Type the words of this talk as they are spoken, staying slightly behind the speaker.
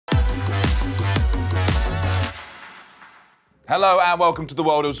Hello and welcome to the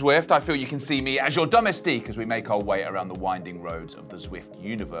World of Zwift. I feel you can see me as your domestique as we make our way around the winding roads of the Zwift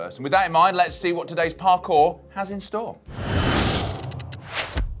universe. And with that in mind, let's see what today's parkour has in store.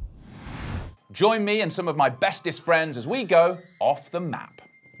 Join me and some of my bestest friends as we go off the map.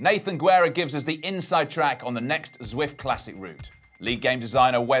 Nathan Guerra gives us the inside track on the next Zwift Classic route. Lead game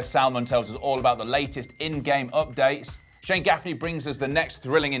designer Wes Salmon tells us all about the latest in-game updates. Shayne Gaffney brings us the next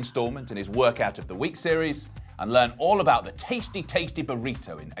thrilling instalment in his Workout of the Week series, and learn all about the tasty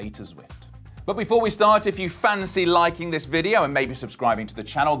burrito in A-Zwift. But before we start, if you fancy liking this video and maybe subscribing to the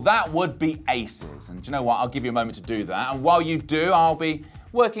channel, that would be aces. And do you know what? I'll give you a moment to do that. And while you do, I'll be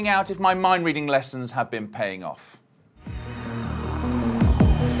working out if my mind reading lessons have been paying off.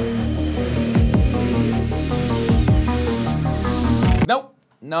 Nope,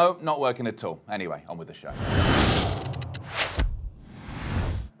 no, not working at all. Anyway, on with the show.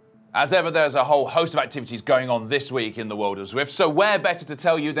 As ever, there's a whole host of activities going on this week in the World of Zwift, so where better to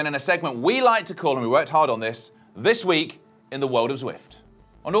tell you than in a segment we like to call, and we worked hard on this week in the World of Zwift.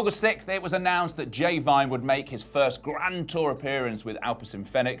 On August 6th, it was announced that Jay Vine would make his first Grand Tour appearance with Alpecin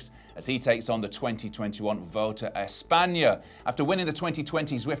Fenix as he takes on the 2021 Volta a España. After winning the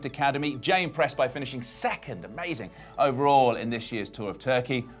 2020 Zwift Academy, Jay impressed by finishing second, amazing, overall in this year's Tour of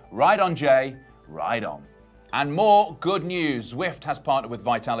Turkey. Ride on, Jay, ride on. And more good news. Zwift has partnered with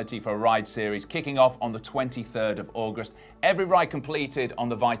Vitality for a ride series kicking off on the 23rd of August. Every ride completed on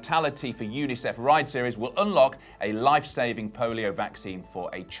the Vitality for UNICEF ride series will unlock a life-saving polio vaccine for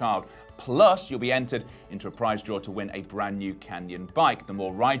a child. Plus, you'll be entered into a prize draw to win a brand new Canyon bike. The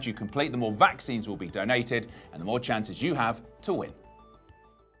more rides you complete, the more vaccines will be donated and the more chances you have to win.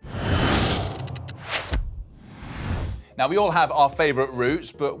 Now, we all have our favourite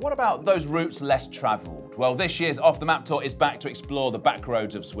routes, but what about those routes less travelled? Well, this year's Off The MAAP tour is back to explore the back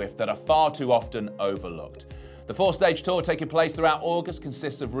roads of Zwift that are far too often overlooked. The four-stage tour taking place throughout August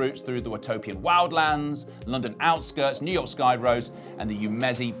consists of routes through the Watopian Wildlands, London outskirts, New York Sky Roads, and the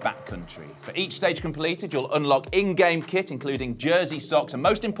Umezi backcountry. For each stage completed, you'll unlock in-game kit, including jersey, socks, and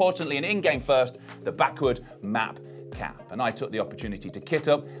most importantly, and in-game first, the backward map cap. And I took the opportunity to kit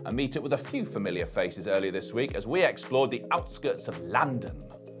up and meet up with a few familiar faces earlier this week as we explored the outskirts of London.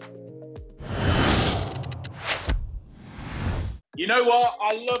 You know what?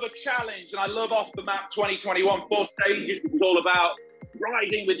 I love a challenge and I love Off The MAAP 2021 4 stages. It's all about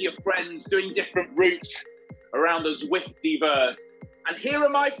riding with your friends, doing different routes around the Zwiftiverse. And here are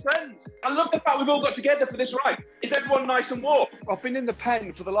my friends. I love the fact we've all got together for this ride. Is everyone nice and warm? I've been in the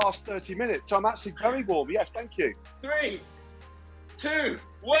pen for the last 30 minutes, so I'm actually very warm. Yes, thank you. 3, 2,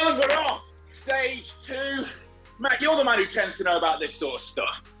 1, we're off. Stage 2. Matt, you're the man who tends to know about this sort of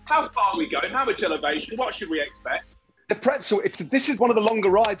stuff. How far are we going? How much elevation? What should we expect? The pretzel, this is one of the longer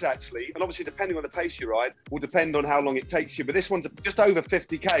rides actually, and obviously depending on the pace you ride will depend on how long it takes you, but this one's just over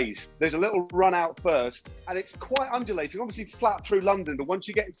 50 Ks. There's a little run out first, and it's quite undulating, obviously flat through London, but once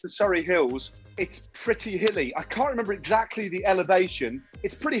you get into the Surrey Hills, it's pretty hilly. I can't remember exactly the elevation.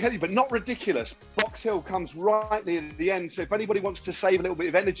 It's pretty hilly, but not ridiculous. Box Hill comes right near the end, so if anybody wants to save a little bit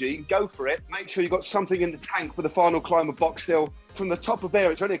of energy, go for it. Make sure you've got something in the tank for the final climb of Box Hill. From the top of there,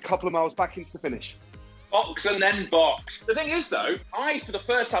 it's only a couple of miles back into the finish. Box and then box. The thing is though, for the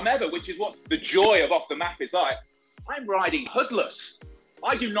first time ever, which is what the joy of Off The MAAP is like, I'm riding hoodless.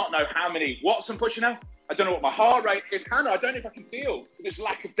 I do not know how many watts I'm pushing out. I don't know what my heart rate is. Hannah, I don't know if I can deal with this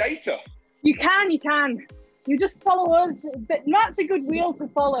lack of data. You can. You just follow us. But Matt's a good wheel to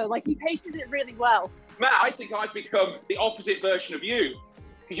follow. Like, he paces it really well. Matt, I think I've become the opposite version of you.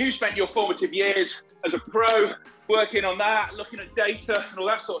 Because you spent your formative years as a pro, working on that, looking at data and all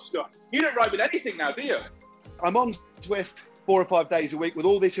that sort of stuff. You don't ride with anything now, do you? I'm on Zwift 4 or 5 days a week with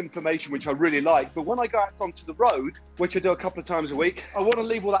all this information, which I really like. But when I go out onto the road, which I do a couple of times a week, I want to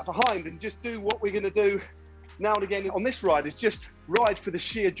leave all that behind and just do what we're going to do now and again on this ride, is just ride for the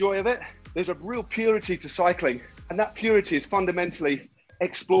sheer joy of it. There's a real purity to cycling, and that purity is fundamentally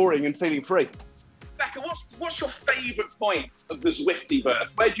exploring and feeling free. Becca, what's your favourite point of the Zwiftiverse?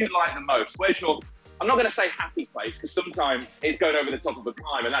 Where do you like the most? Where's your, I'm not going to say happy place, because sometimes it's going over the top of a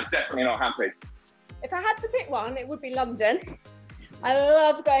climb, and that's definitely not happy. If I had to pick one, it would be London. I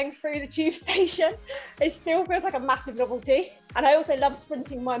love going through the tube station. It still feels like a massive novelty. And I also love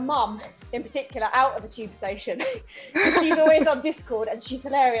sprinting my mum, in particular, out of the tube station. She's always on Discord and she's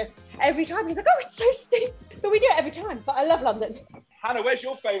hilarious. Every time she's like, oh, it's so steep. But we do it every time. But I love London. Hannah, where's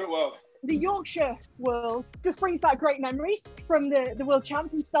your favourite world? The Yorkshire World just brings back great memories from the World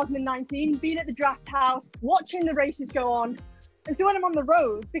Champs in 2019, being at the draft house, watching the races go on. And so when I'm on the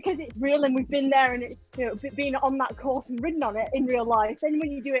roads, because it's real and we've been there and it's, you know, been on that course and ridden on it in real life, then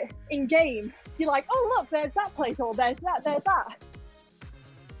when you do it in game, you're like, oh look, there's that place, or there's that.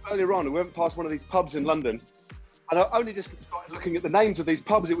 Earlier on, we went past one of these pubs in London, and I only just started looking at the names of these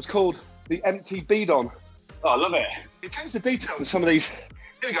pubs. It was called the Empty Bidon. Oh, I love it. It tells the detail on some of these.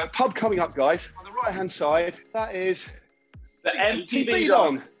 Here we go, pub coming up, guys. On the right-hand side, that is The Empty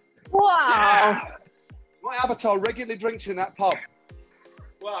Bidon. Wow. Yeah. My avatar regularly drinks in that pub.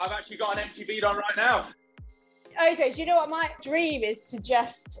 Well, I've actually got an Empty Bidon right now. OJ, do you know what my dream is? To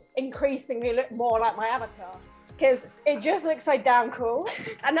just increasingly look more like my avatar. Because it just looks so damn cool.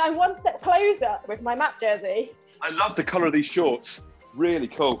 And I'm one step closer with my MAAP jersey. I love the colour of these shorts. Really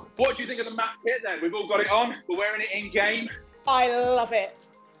cool. What do you think of the MAAP kit then? We've all got it on. We're wearing it in game. I love it.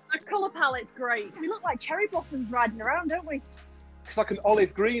 The colour palette's great. We look like cherry blossoms riding around, don't we? It's like an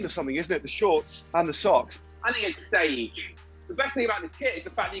olive green or something, isn't it? The shorts and the socks. I think it's sage. The best thing about this kit is the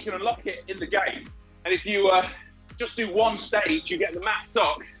fact that you can unlock it in the game. And if you just do one stage, you get the MAAP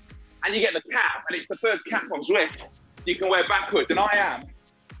sock and you get the cap, and it's the first cap on Zwift you can wear backwards. And I am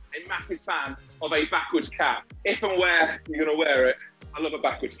a massive fan of a backwards cap. If and where you're going to wear it, I love a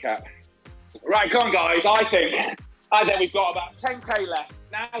backwards cap. Right, come on, guys. I think we've got about 10k left.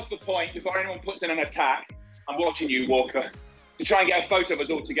 Now's the point before anyone puts in an attack. I'm watching you, Walker, to try and get a photo of us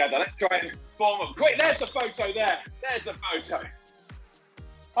all together. Let's try and form up. Quick, there's the photo there. There's the photo.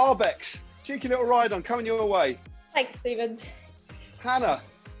 Arbex, cheeky little ride on coming your way. Thanks, Stevens. Hannah,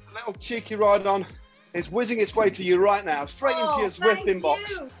 a little cheeky ride on is whizzing its way to you right now, straight into your Zwift inbox.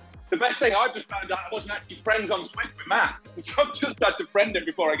 You. The best thing I've just found out, I wasn't actually friends on Zwift with Matt. I've just had to friend him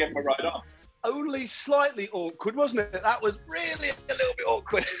before I get my ride on. Only slightly awkward, wasn't it? That was really a little bit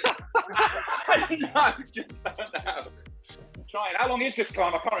awkward. I don't know, just don't know. I'm trying. How long is this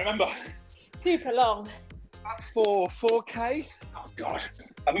climb? I can't remember. Super long. Up for 4k. Oh, God.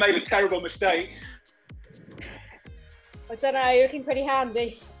 I've made a terrible mistake. I don't know, you're looking pretty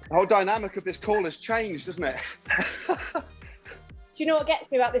handy. The whole dynamic of this call has changed, hasn't it? Do you know what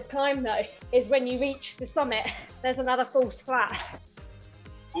gets me about this climb though? Is when you reach the summit, there's another false flat.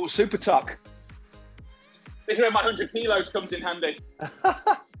 Oh, super tuck. This is where my 100 kilos comes in handy.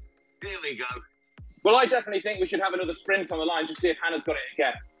 Here we go. Well, I definitely think we should have another sprint on the line to see if Hannah's got it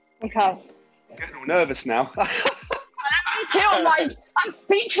again. Okay. I'm getting all nervous now. Me too. I'm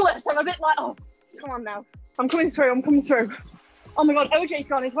speechless. I'm a bit like, oh, come on now. I'm coming through. Oh my God, OJ's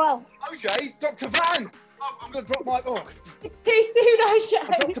gone as well. OJ, Dr. Van. Oh, I'm going to drop my, It's too soon, OJ.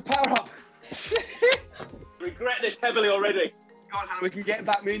 I dropped a power up. Regret this heavily already. God, Hannah, we can get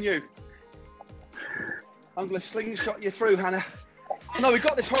back, me and you. I'm going to slingshot you through, Hannah. Oh no, we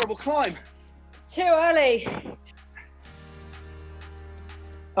got this horrible climb. Too early.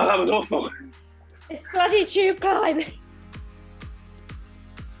 Oh, that was awful. It's bloody tube climb.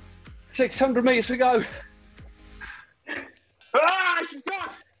 600 metres to go. Ah, she's gone.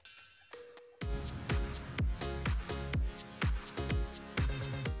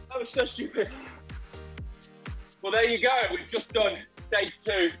 That was so stupid. Well, there you go. We've just done stage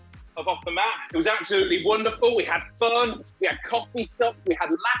 2 of Off The MAAP. It was absolutely wonderful. We had fun. We had coffee stuff. We had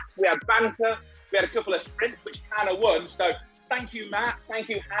laps. We had banter. We had a couple of sprints, which Hannah won. So thank you, Matt. Thank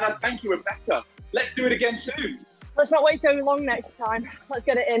you, Hannah. Thank you, Rebecca. Let's do it again soon. Let's not wait so long next time. Let's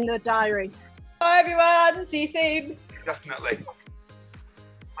get it in the diary. Bye, everyone. See you soon. Definitely.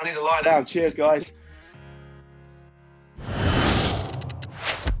 I need to lie down. Cheers, guys.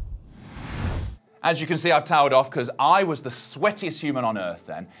 As you can see, I've towered off because I was the sweatiest human on earth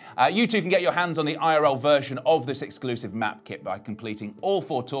then. You too can get your hands on the IRL version of this exclusive MAAP kit by completing all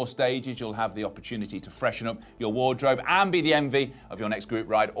 4 tour stages. You'll have the opportunity to freshen up your wardrobe and be the envy of your next group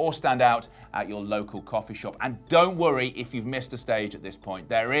ride or stand out at your local coffee shop. And don't worry if you've missed a stage at this point.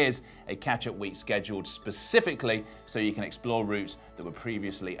 There is a catch-up week scheduled specifically so you can explore routes that were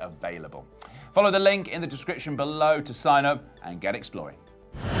previously available. Follow the link in the description below to sign up and get exploring.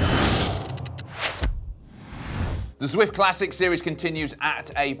 The Zwift Classics series continues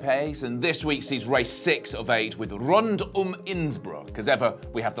at a pace, and this week sees race 6 of 8 with Rund Um Innsbruck. As ever,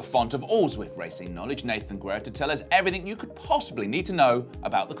 we have the font of all Zwift racing knowledge, Nathan Guerra, to tell us everything you could possibly need to know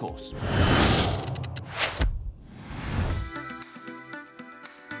about the course.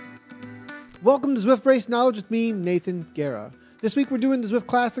 Welcome to Zwift Race Knowledge with me, Nathan Guerra. This week we're doing the Zwift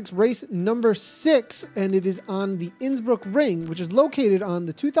Classics race number 6, and it is on the Innsbruck Ring, which is located on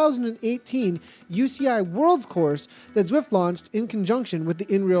the 2018 UCI Worlds course that Zwift launched in conjunction with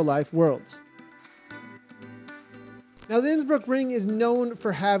the In Real Life Worlds. Now, the Innsbruck Ring is known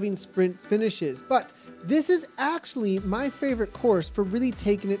for having sprint finishes, but This is actually my favorite course for really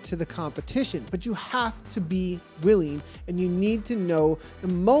taking it to the competition, but you have to be willing and you need to know the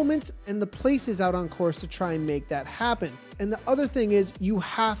moments and the places out on course to try and make that happen. And the other thing is you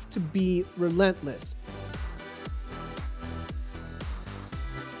have to be relentless.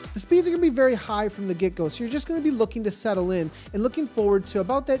 The speeds are going to be very high from the get-go, so you're just going to be looking to settle in and looking forward to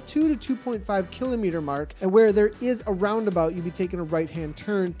about that 2 to 2.5 kilometer mark, and where there is a roundabout, you'll be taking a right-hand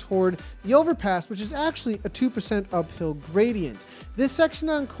turn toward the overpass, which is actually a 2% uphill gradient. This section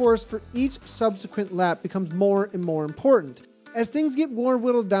on course for each subsequent lap becomes more and more important. As things get more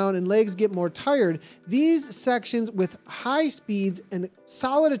whittled down and legs get more tired, these sections with high speeds and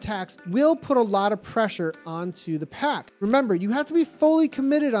solid attacks will put a lot of pressure onto the pack. Remember, you have to be fully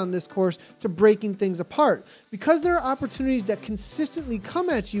committed on this course to breaking things apart. Because there are opportunities that consistently come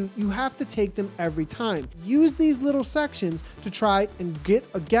at you, you have to take them every time. Use these little sections to try and get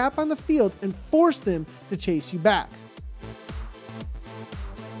a gap on the field and force them to chase you back.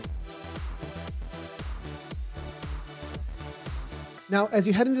 Now, as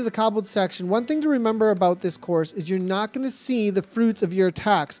you head into the cobbled section, one thing to remember about this course is you're not going to see the fruits of your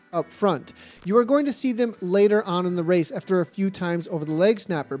attacks up front. You are going to see them later on in the race after a few times over the leg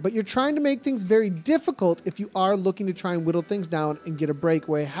snapper, but you're trying to make things very difficult if you are looking to try and whittle things down and get a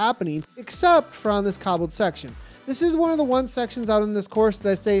breakaway happening, except for on this cobbled section. This is one of the sections out in this course that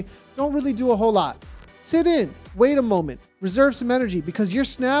I say don't really do a whole lot. Sit in, wait a moment, reserve some energy, because your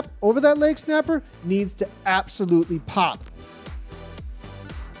snap over that leg snapper needs to absolutely pop.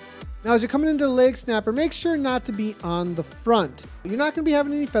 Now, as you're coming into the leg snapper, make sure not to be on the front. You're not going to be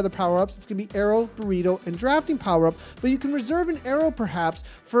having any feather power-ups. It's going to be arrow, burrito, and drafting power-up, but you can reserve an arrow perhaps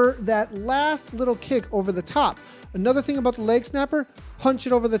for that last little kick over the top. Another thing about the leg snapper, punch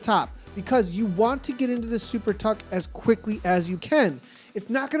it over the top, because you want to get into the super tuck as quickly as you can. It's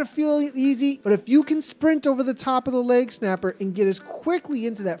not going to feel easy, but if you can sprint over the top of the leg snapper and get as quickly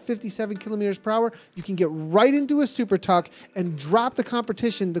into that 57 kilometers per hour, you can get right into a super tuck and drop the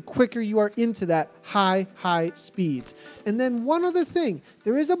competition the quicker you are into that high speeds. And then one other thing,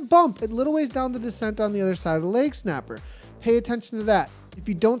 there is a bump a little ways down the descent on the other side of the leg snapper. Pay attention to that. If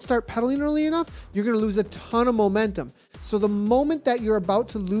you don't start pedaling early enough, you're going to lose a ton of momentum. So the moment that you're about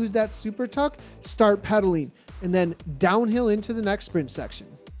to lose that super tuck, start pedaling, and then downhill into the next sprint section.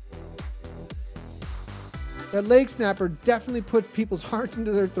 That leg snapper definitely puts people's hearts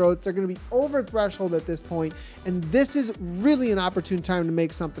into their throats. They're going to be over threshold at this point, and this is really an opportune time to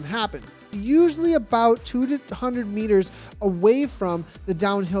make something happen. Usually about 200 to 100 meters away from the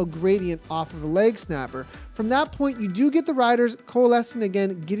downhill gradient off of the leg snapper. From that point, you do get the riders coalescing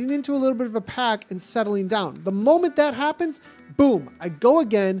again, getting into a little bit of a pack and settling down. The moment that happens, boom, I go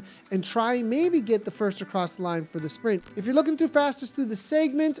again and try and maybe get the first across the line for the sprint. If you're looking through fastest through the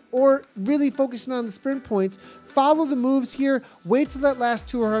segment or really focusing on the sprint points, follow the moves here, wait till that last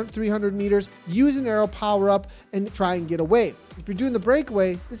 200, 300 meters, use an arrow power up and try and get away. If you're doing the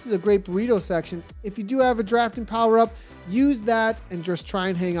breakaway, this is a great burrito section. If you do have a drafting power up, use that and just try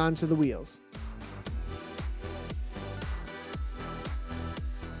and hang on to the wheels.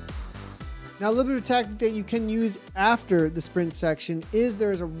 Now, a little bit of tactic that you can use after the sprint section is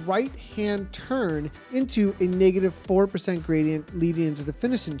there is a right-hand turn into a negative 4% gradient leading into the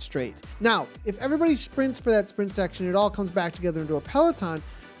finishing straight. Now, if everybody sprints for that sprint section, it all comes back together into a peloton.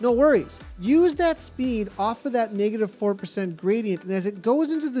 No worries. Use that speed off of that negative 4% gradient, and as it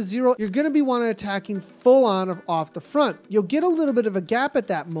goes into the zero, you're going to be attacking full on off the front. You'll get a little bit of a gap at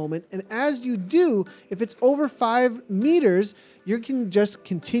that moment, and as you do, if it's over 5 meters, you can just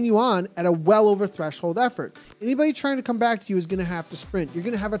continue on at a well over threshold effort. Anybody trying to come back to you is going to have to sprint. You're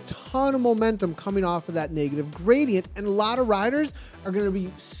going to have a ton of momentum coming off of that negative gradient, and a lot of riders are going to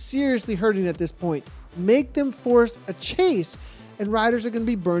be seriously hurting at this point. Make them force a chase, and riders are going to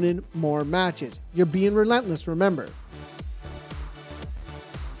be burning more matches. You're being relentless, remember.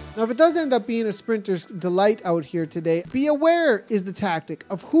 Now, if it does end up being a sprinter's delight out here today, be aware is the tactic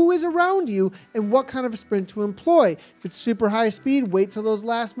of who is around you and what kind of a sprint to employ. If it's super high speed, wait till those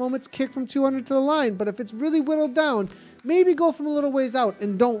last moments, kick from 200 to the line. But if it's really whittled down, maybe go from a little ways out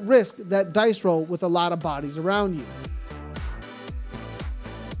and don't risk that dice roll with a lot of bodies around you.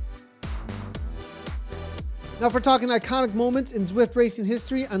 Now, if we're talking iconic moments in Zwift racing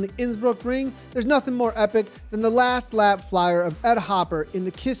history on the Innsbruck ring, there's nothing more epic than the last lap flyer of Ed Hopper in the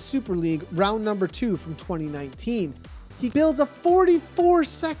KISS Super League round number 2 from 2019. He builds a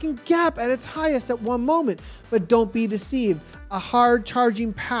 44-second gap at its highest at one moment, but don't be deceived. A hard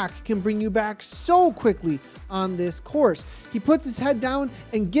charging pack can bring you back so quickly on this course. He puts his head down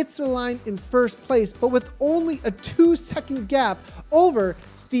and gets to the line in first place, but with only a 2-second gap over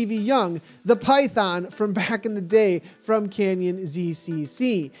Stevie Young, the Python from back in the day from Canyon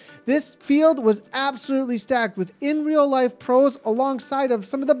ZCC. This field was absolutely stacked with in real life pros alongside of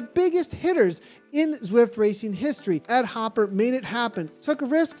some of the biggest hitters in Zwift racing history. Ed Hopper made it happen, took a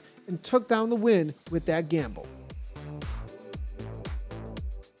risk, and took down the win with that gamble.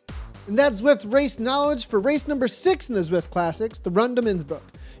 And that's Zwift race knowledge for race number 6 in the Zwift Classics, the Rund Um Innsbruck.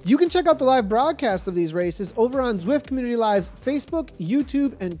 You can check out the live broadcasts of these races over on Zwift Community Live's Facebook,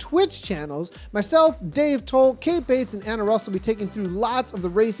 YouTube, and Twitch channels. Myself, Dave Toll, Kate Bates, and Anna Russell will be taking through lots of the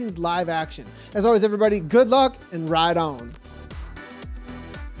racing's live action. As always, everybody, good luck and ride on.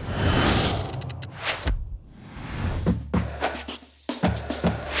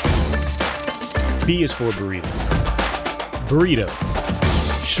 B is for burrito. Burrito,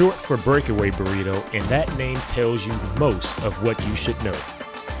 short for breakaway burrito, and that name tells you most of what you should know.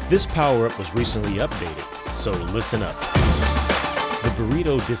 This power-up was recently updated, so listen up. The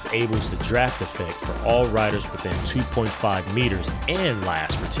Burrito disables the draft effect for all riders within 2.5 meters and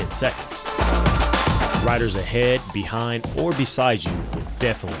lasts for 10 seconds. Riders ahead, behind, or beside you will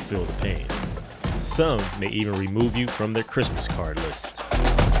definitely feel the pain. Some may even remove you from their Christmas card list.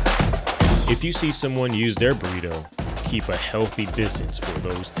 If you see someone use their Burrito, keep a healthy distance for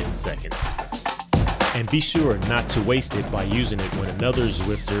those 10 seconds. And be sure not to waste it by using it when another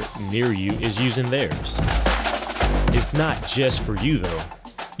Zwifter near you is using theirs. It's not just for you though.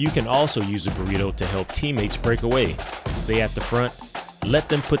 You can also use a Burrito to help teammates break away. Stay at the front, let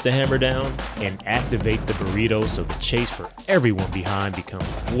them put the hammer down, and activate the Burrito so the chase for everyone behind becomes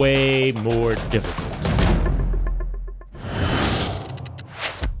way more difficult.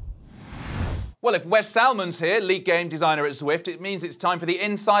 Well, if Wes Salmon's here, lead game designer at Zwift, it means it's time for the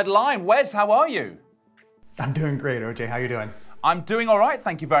inside line. Wes, how are you? I'm doing great, OJ. How are you doing? I'm doing all right,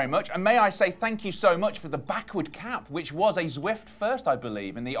 thank you very much. And may I say thank you so much for the backward cap, which was a Zwift first, I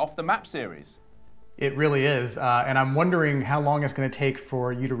believe, in the Off The MAAP series. It really is. And I'm wondering how long it's going to take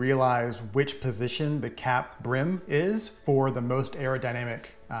for you to realize which position the cap brim is for the most aerodynamic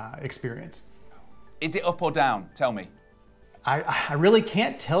experience. Is it up or down? Tell me. I really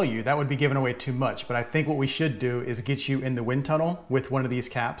can't tell you. That would be giving away too much. But I think what we should do is get you in the wind tunnel with one of these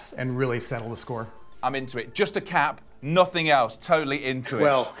caps and really settle the score. I'm into it. Just a cap, nothing else. Totally into it.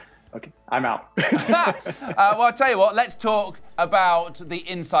 Well, okay, I'm out. Well, I'll tell you what, let's talk about the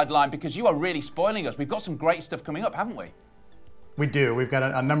inside line because you are really spoiling us. We've got some great stuff coming up, haven't we? We do. We've got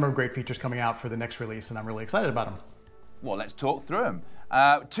a number of great features coming out for the next release, and I'm really excited about them. Well, let's talk through them.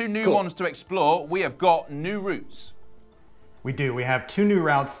 Two new ones to explore. We have got new routes. We do. We have 2 new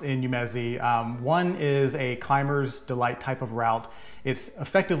routes in Umezi. One is a climber's delight type of route. It's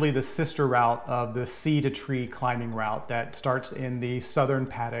effectively the sister route of the sea to tree climbing route that starts in the southern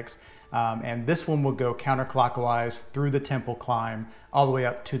paddocks. And this one will go counterclockwise through the temple climb all the way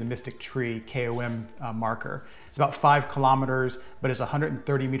up to the Mystic Tree KOM marker. It's about 5 kilometers, but it's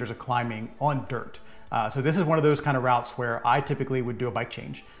 130 meters of climbing on dirt. So this is one of those kind of routes where I typically would do a bike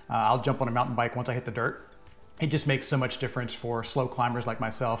change. I'll jump on a mountain bike once I hit the dirt. It just makes so much difference for slow climbers like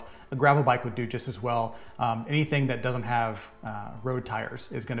myself. A gravel bike would do just as well. Anything that doesn't have road tires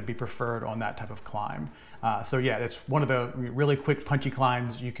is going to be preferred on that type of climb. So yeah, it's one of the really quick punchy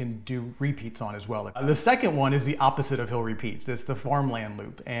climbs you can do repeats on as well. The second one is the opposite of hill repeats. It's the farmland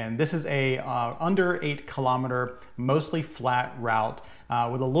loop. And this is a under 8 kilometer, mostly flat route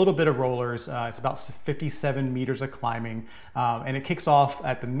with a little bit of rollers. It's about 57 meters of climbing. And it kicks off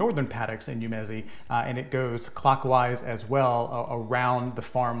at the northern paddocks in Umezi. And it goes clockwise as well around the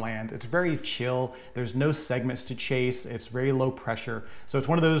farmland. It's very chill. There's no segments to chase. It's very low pressure. So it's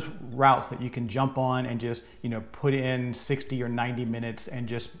one of those routes that you can jump on and just, put in 60 or 90 minutes and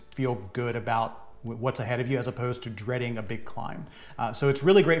just feel good about what's ahead of you as opposed to dreading a big climb. So it's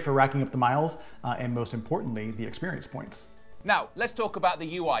really great for racking up the miles and most importantly, the experience points. Now, let's talk about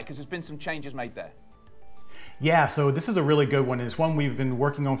the UI because there's been some changes made there. Yeah, so this is a really good one. It's one we've been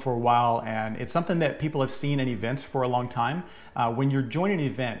working on for a while, and it's something that people have seen in events for a long time. When you're joining an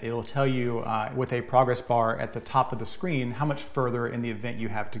event, it'll tell you with a progress bar at the top of the screen how much further in the event you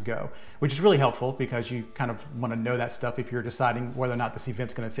have to go, which is really helpful because you kind of want to know that stuff if you're deciding whether or not this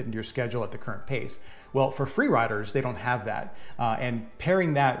event's going to fit into your schedule at the current pace. Well, for free riders, they don't have that. And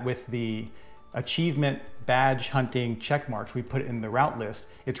pairing that with the achievement badge hunting check marks we put in the route list,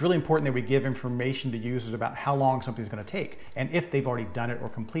 it's really important that we give information to users about how long something's going to take and if they've already done it or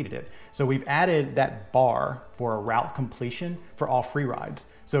completed it. So we've added that bar for a route completion for all free rides.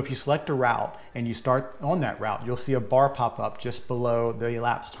 So if you select a route and you start on that route, you'll see a bar pop up just below the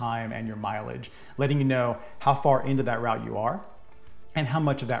elapsed time and your mileage, letting you know how far into that route you are and how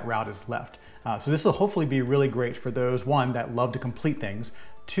much of that route is left. So this will hopefully be really great for those, one, that love to complete things,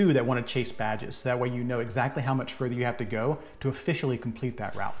 two, that want to chase badges. So that way you know exactly how much further you have to go to officially complete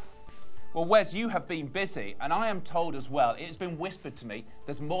that route. Well, Wes, you have been busy, and I am told as well, it's been whispered to me,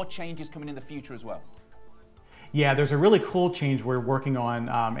 there's more changes coming in the future as well. Yeah, there's a really cool change we're working on,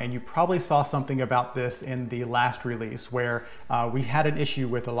 and you probably saw something about this in the last release where we had an issue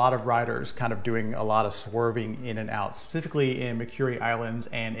with a lot of riders kind of doing a lot of swerving in and out, specifically in Mercury Islands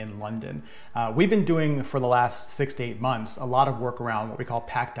and in London. We've been doing for the last 6 to 8 months a lot of work around what we call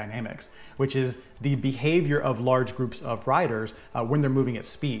pack dynamics, which is the behavior of large groups of riders when they're moving at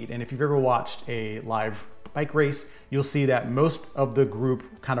speed. And if you've ever watched a live bike race, you'll see that most of the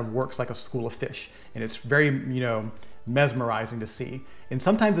group kind of works like a school of fish. And it's very, mesmerizing to see. And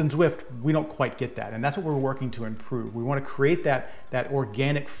sometimes in Zwift, we don't quite get that. And that's what we're working to improve. We want to create that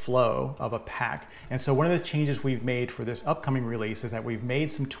organic flow of a pack. And so one of the changes we've made for this upcoming release is that we've made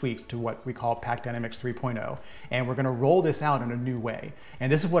some tweaks to what we call Pack Dynamics 3.0. And we're going to roll this out in a new way.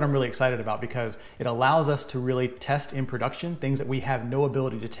 And this is what I'm really excited about because it allows us to really test in production things that we have no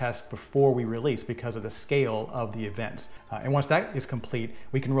ability to test before we release because of the scale of the events. And once that is complete,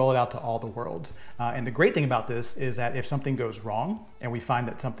 we can roll it out to all the worlds. And the great thing about this is that if something goes wrong and we find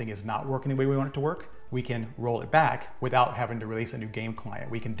that something is not working the way we want it to work, we can roll it back without having to release a new game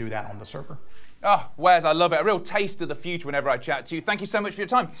client. We can do that on the server. Oh, Wes, I love it. A real taste of the future whenever I chat to you. Thank you so much for your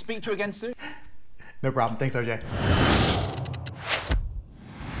time. Speak to you again soon. No problem. Thanks, OJ.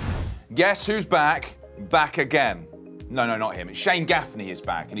 Guess who's back? Back again. No, not him. It's Shayne Gaffney is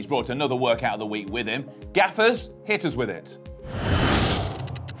back, and he's brought another workout of the week with him. Gaffers, hit us with it.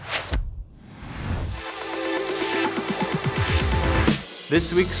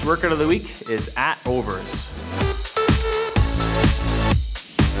 This week's workout of the week is at overs.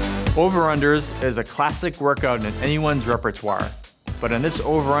 Over-unders is a classic workout in anyone's repertoire, but in this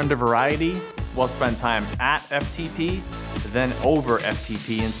over-under variety, we'll spend time at FTP, then over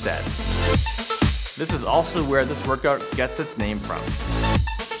FTP instead. This is also where this workout gets its name from.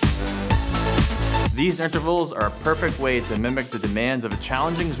 These intervals are a perfect way to mimic the demands of a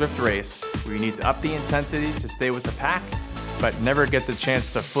challenging Zwift race where you need to up the intensity to stay with the pack, but never get the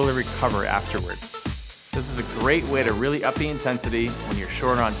chance to fully recover afterward. This is a great way to really up the intensity when you're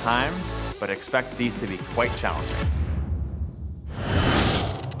short on time, but expect these to be quite challenging.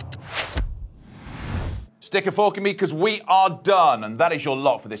 Stick a fork in me because we are done. And that is your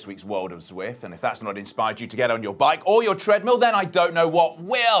lot for this week's World of Zwift. And if that's not inspired you to get on your bike or your treadmill, then I don't know what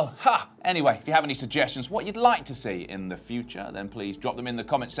will. Anyway, if you have any suggestions, what you'd like to see in the future, then please drop them in the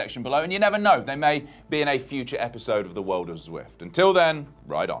comment section below. And you never know, they may be in a future episode of the World of Zwift. Until then,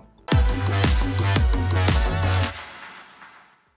 ride on.